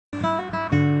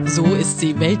So ist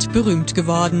sie weltberühmt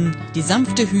geworden, die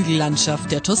sanfte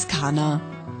Hügellandschaft der Toskana.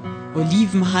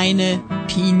 Olivenhaine,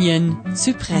 Pinien,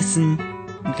 Zypressen.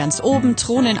 Und ganz oben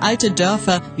thronen alte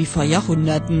Dörfer wie vor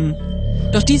Jahrhunderten.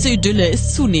 Doch diese Idylle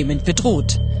ist zunehmend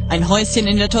bedroht. Ein Häuschen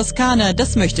in der Toskana,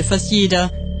 das möchte fast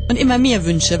jeder. Und immer mehr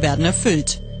Wünsche werden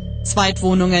erfüllt.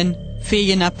 Zweitwohnungen,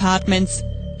 Ferienapartments.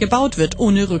 Gebaut wird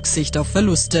ohne Rücksicht auf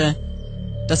Verluste.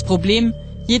 Das Problem,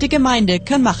 jede Gemeinde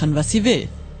kann machen, was sie will.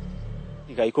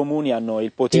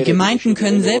 Die Gemeinden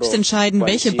können selbst entscheiden,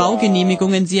 welche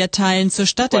Baugenehmigungen sie erteilen zur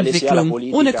Stadtentwicklung,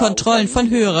 ohne Kontrollen von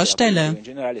höherer Stelle.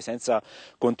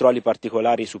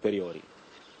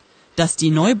 Dass die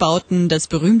Neubauten das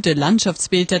berühmte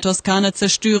Landschaftsbild der Toskana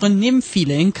zerstören, nehmen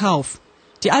viele in Kauf.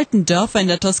 Die alten Dörfer in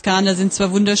der Toskana sind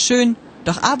zwar wunderschön,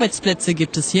 doch Arbeitsplätze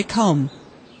gibt es hier kaum.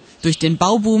 Durch den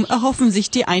Bauboom erhoffen sich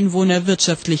die Einwohner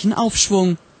wirtschaftlichen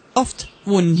Aufschwung. Oft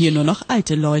wohnen hier nur noch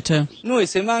alte Leute.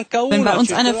 Wenn bei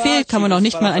uns einer fehlt, kann man auch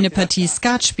nicht mal eine Partie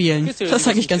Skat spielen. Das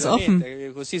sage ich ganz offen.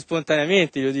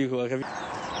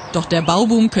 Doch der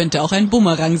Bauboom könnte auch ein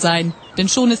Bumerang sein, denn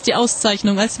schon ist die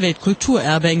Auszeichnung als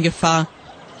Weltkulturerbe in Gefahr.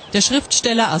 Der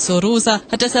Schriftsteller Rosa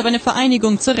hat deshalb eine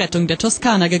Vereinigung zur Rettung der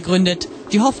Toskana gegründet.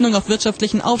 Die Hoffnung auf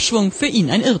wirtschaftlichen Aufschwung für ihn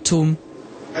ein Irrtum.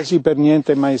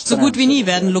 So gut wie nie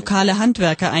werden lokale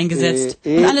Handwerker eingesetzt.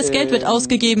 Und alles Geld wird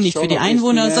ausgegeben, nicht für die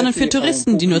Einwohner, sondern für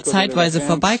Touristen, die nur zeitweise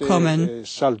vorbeikommen.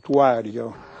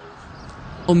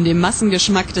 Um den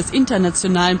Massengeschmack des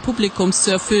internationalen Publikums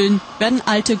zu erfüllen, werden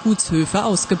alte Gutshöfe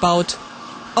ausgebaut.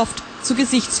 Oft zu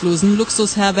gesichtslosen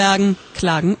Luxusherbergen,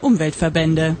 klagen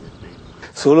Umweltverbände.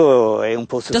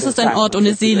 Das ist ein Ort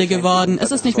ohne Seele geworden.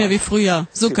 Es ist nicht mehr wie früher.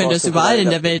 So könnte es überall in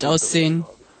der Welt aussehen.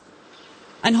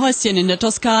 Ein Häuschen in der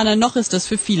Toskana, noch ist das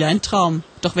für viele ein Traum.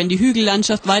 Doch wenn die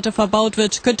Hügellandschaft weiter verbaut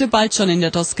wird, könnte bald schon in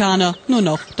der Toskana nur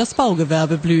noch das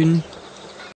Baugewerbe blühen.